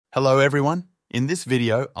Hello everyone. In this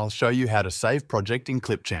video, I'll show you how to save project in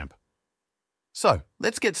Clipchamp. So,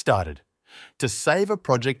 let's get started. To save a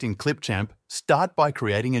project in Clipchamp, start by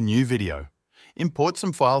creating a new video. Import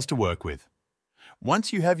some files to work with.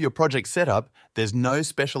 Once you have your project set up, there's no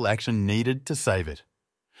special action needed to save it.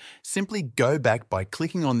 Simply go back by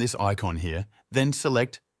clicking on this icon here, then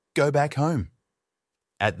select Go Back Home.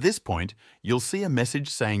 At this point, you'll see a message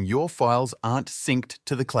saying your files aren't synced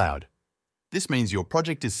to the cloud. This means your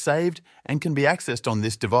project is saved and can be accessed on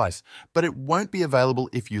this device, but it won't be available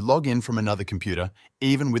if you log in from another computer,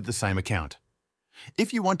 even with the same account.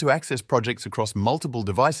 If you want to access projects across multiple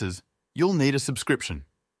devices, you'll need a subscription.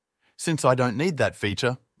 Since I don't need that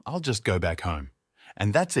feature, I'll just go back home.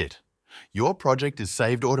 And that's it. Your project is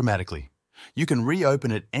saved automatically. You can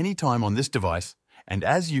reopen it anytime on this device, and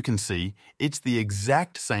as you can see, it's the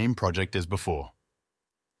exact same project as before.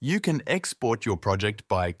 You can export your project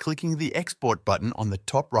by clicking the Export button on the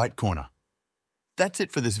top right corner. That's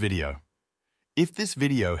it for this video. If this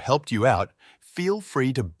video helped you out, feel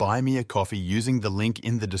free to buy me a coffee using the link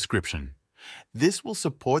in the description. This will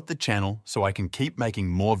support the channel so I can keep making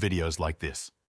more videos like this.